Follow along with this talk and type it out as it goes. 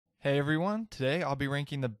Hey everyone, today I'll be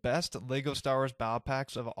ranking the best LEGO Star Wars Battle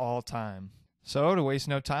Packs of all time. So to waste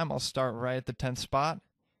no time, I'll start right at the 10th spot.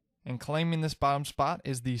 And claiming this bottom spot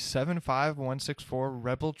is the 75164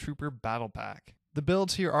 Rebel Trooper Battle Pack. The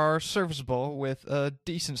builds here are serviceable with a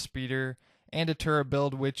decent speeder and a turret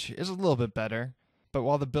build which is a little bit better. But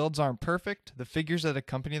while the builds aren't perfect, the figures that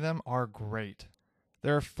accompany them are great.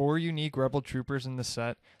 There are 4 unique Rebel Troopers in the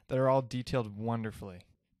set that are all detailed wonderfully.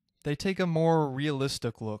 They take a more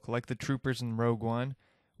realistic look, like the troopers in Rogue One,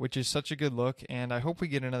 which is such a good look, and I hope we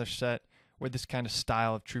get another set with this kind of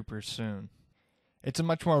style of troopers soon. It's a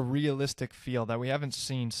much more realistic feel that we haven't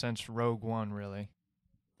seen since Rogue One, really.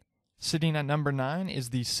 Sitting at number 9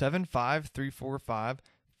 is the 75345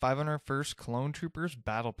 501st Clone Troopers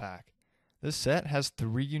Battle Pack. This set has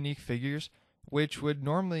 3 unique figures, which would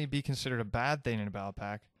normally be considered a bad thing in a battle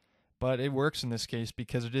pack, but it works in this case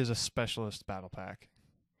because it is a specialist battle pack.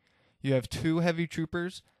 You have 2 heavy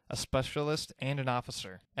troopers, a specialist, and an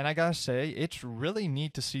officer. And I gotta say, it's really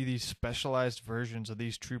neat to see these specialized versions of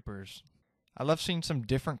these troopers. I love seeing some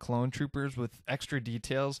different clone troopers with extra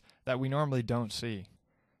details that we normally don't see.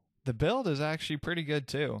 The build is actually pretty good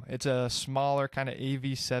too. It's a smaller kind of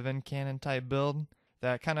AV7 cannon type build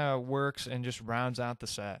that kind of works and just rounds out the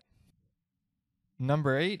set.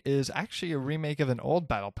 Number 8 is actually a remake of an old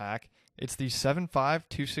battle pack. It's the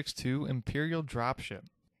 75262 Imperial Dropship.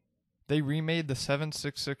 They remade the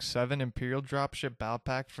 7667 Imperial Dropship Battle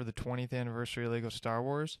Pack for the 20th anniversary of LEGO Star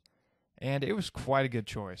Wars, and it was quite a good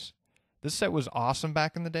choice. This set was awesome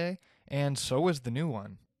back in the day, and so was the new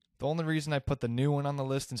one. The only reason I put the new one on the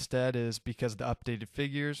list instead is because of the updated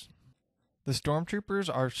figures. The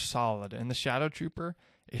Stormtroopers are solid, and the Shadow Trooper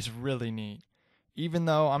is really neat. Even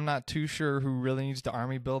though I'm not too sure who really needs to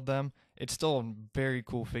army build them, it's still a very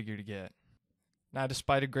cool figure to get. Now,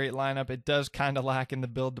 despite a great lineup, it does kind of lack in the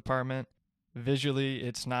build department. Visually,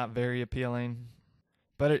 it's not very appealing,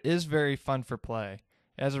 but it is very fun for play.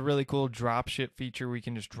 It has a really cool dropship feature where you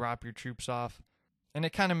can just drop your troops off, and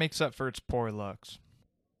it kind of makes up for its poor looks.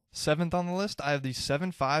 7th on the list, I have the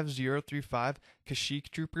 75035 Kashyyyk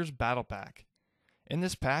Troopers Battle Pack. In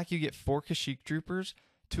this pack, you get 4 Kashyyyk Troopers,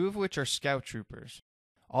 2 of which are Scout Troopers.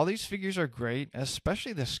 All these figures are great,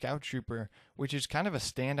 especially the Scout Trooper, which is kind of a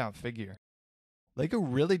standout figure. LEGO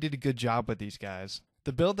really did a good job with these guys.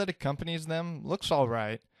 The build that accompanies them looks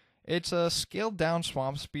alright. It's a scaled down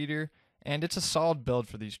swamp speeder, and it's a solid build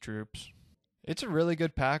for these troops. It's a really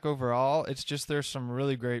good pack overall, it's just there's some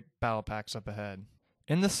really great battle packs up ahead.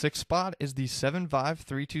 In the 6th spot is the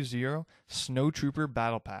 75320 Snow Trooper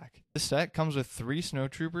Battle Pack. This set comes with 3 Snow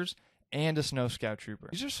Troopers and a Snow Scout Trooper.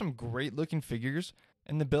 These are some great looking figures,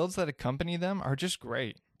 and the builds that accompany them are just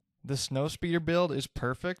great. The Snow Speeder build is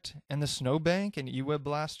perfect, and the Snowbank and E-Web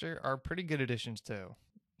Blaster are pretty good additions too.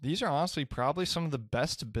 These are honestly probably some of the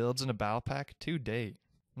best builds in a battle pack to date.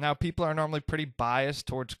 Now, people are normally pretty biased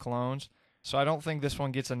towards clones, so I don't think this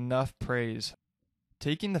one gets enough praise.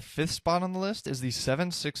 Taking the 5th spot on the list is the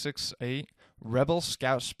 7668 Rebel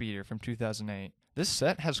Scout Speeder from 2008. This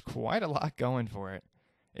set has quite a lot going for it.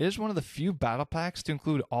 It is one of the few battle packs to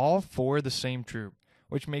include all 4 of the same troop,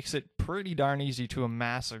 which makes it pretty darn easy to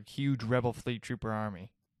amass a huge Rebel Fleet Trooper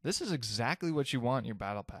army. This is exactly what you want in your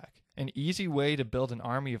battle pack, an easy way to build an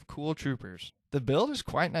army of cool troopers. The build is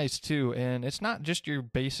quite nice too, and it's not just your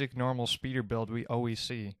basic normal speeder build we always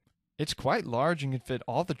see. It's quite large and can fit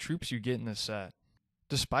all the troops you get in this set.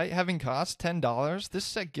 Despite having cost $10, this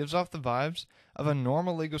set gives off the vibes of a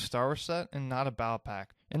normal LEGO Star Wars set and not a battle pack.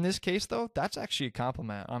 In this case though, that's actually a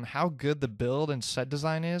compliment on how good the build and set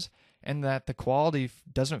design is, and that the quality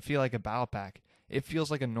doesn't feel like a battle pack. It feels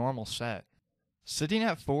like a normal set. Sitting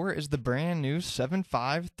at 4 is the brand new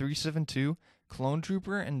 75372 Clone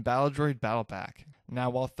Trooper and Battle Droid Battle Pack. Now,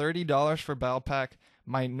 while $30 for a battle pack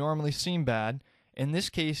might normally seem bad, in this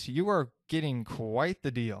case you are getting quite the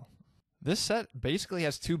deal. This set basically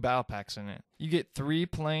has 2 battle packs in it. You get 3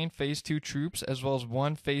 plain Phase 2 troops as well as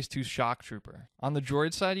 1 Phase 2 Shock Trooper. On the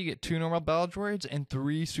droid side, you get 2 normal battle droids and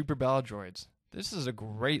 3 super battle droids. This is a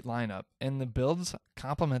great lineup, and the builds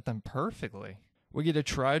complement them perfectly. We get a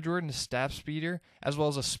Tri-Droid and a Staff Speeder, as well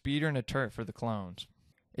as a Speeder and a turret for the clones.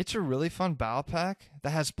 It's a really fun battle pack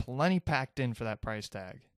that has plenty packed in for that price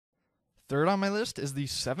tag. 3rd on my list is the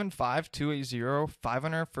 75280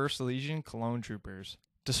 501st Legion Clone Troopers.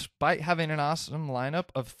 Despite having an awesome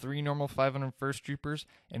lineup of 3 normal 501st Troopers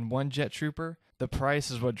and 1 Jet Trooper, the price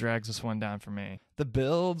is what drags this one down for me. The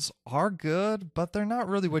builds are good, but they're not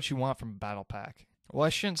really what you want from a battle pack. Well, I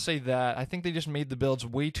shouldn't say that. I think they just made the builds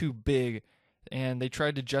way too big, and they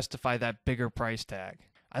tried to justify that bigger price tag.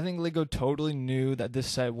 I think LEGO totally knew that this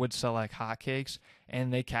set would sell like hotcakes,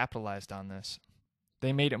 and they capitalized on this.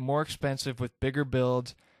 They made it more expensive with bigger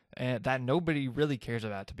builds and that nobody really cares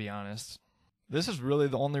about, to be honest. This is really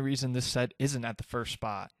the only reason this set isn't at the first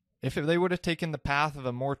spot. If they would have taken the path of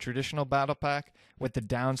a more traditional battle pack with the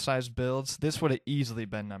downsized builds, this would have easily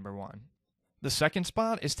been number 1. The second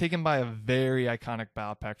spot is taken by a very iconic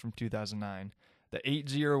battle pack from 2009, the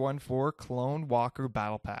 8014 Clone Walker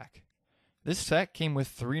Battle Pack. This set came with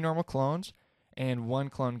 3 normal clones and 1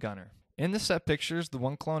 clone gunner. In the set pictures, the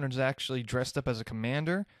 1 clone is actually dressed up as a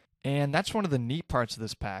commander, and that's one of the neat parts of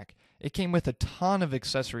this pack. It came with a ton of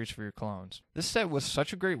accessories for your clones. This set was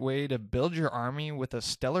such a great way to build your army with a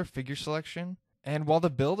stellar figure selection, and while the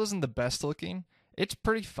build isn't the best looking, it's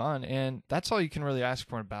pretty fun, and that's all you can really ask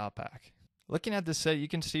for in a battle pack. Looking at this set, you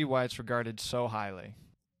can see why it's regarded so highly.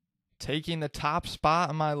 Taking the top spot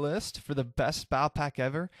on my list for the best battle pack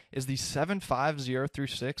ever is the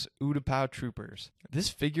 750-6 Utapau Troopers. This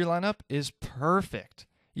figure lineup is perfect.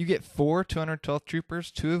 You get 4 212th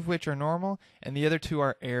Troopers, 2 of which are normal, and the other 2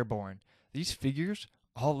 are airborne. These figures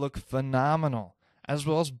all look phenomenal, as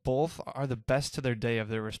well as both are the best to their day of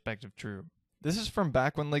their respective troop. This is from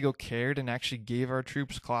back when LEGO cared and actually gave our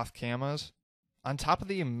troops cloth camos. On top of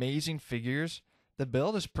the amazing figures, the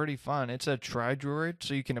build is pretty fun. It's a tri-droid,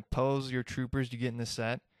 so you can oppose your troopers you get in the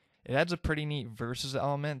set. It adds a pretty neat versus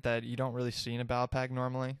element that you don't really see in a battle pack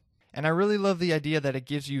normally. And I really love the idea that it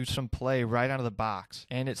gives you some play right out of the box,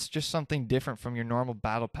 and it's just something different from your normal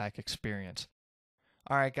battle pack experience.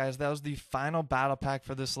 Alright guys, that was the final battle pack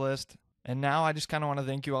for this list. And now I just kind of want to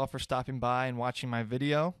thank you all for stopping by and watching my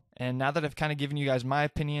video. And now that I've kind of given you guys my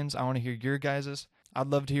opinions, I want to hear your guys's. I'd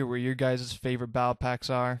love to hear where your guys' favorite battle packs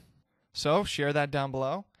are. So share that down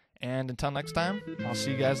below. And until next time, I'll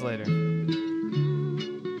see you guys later.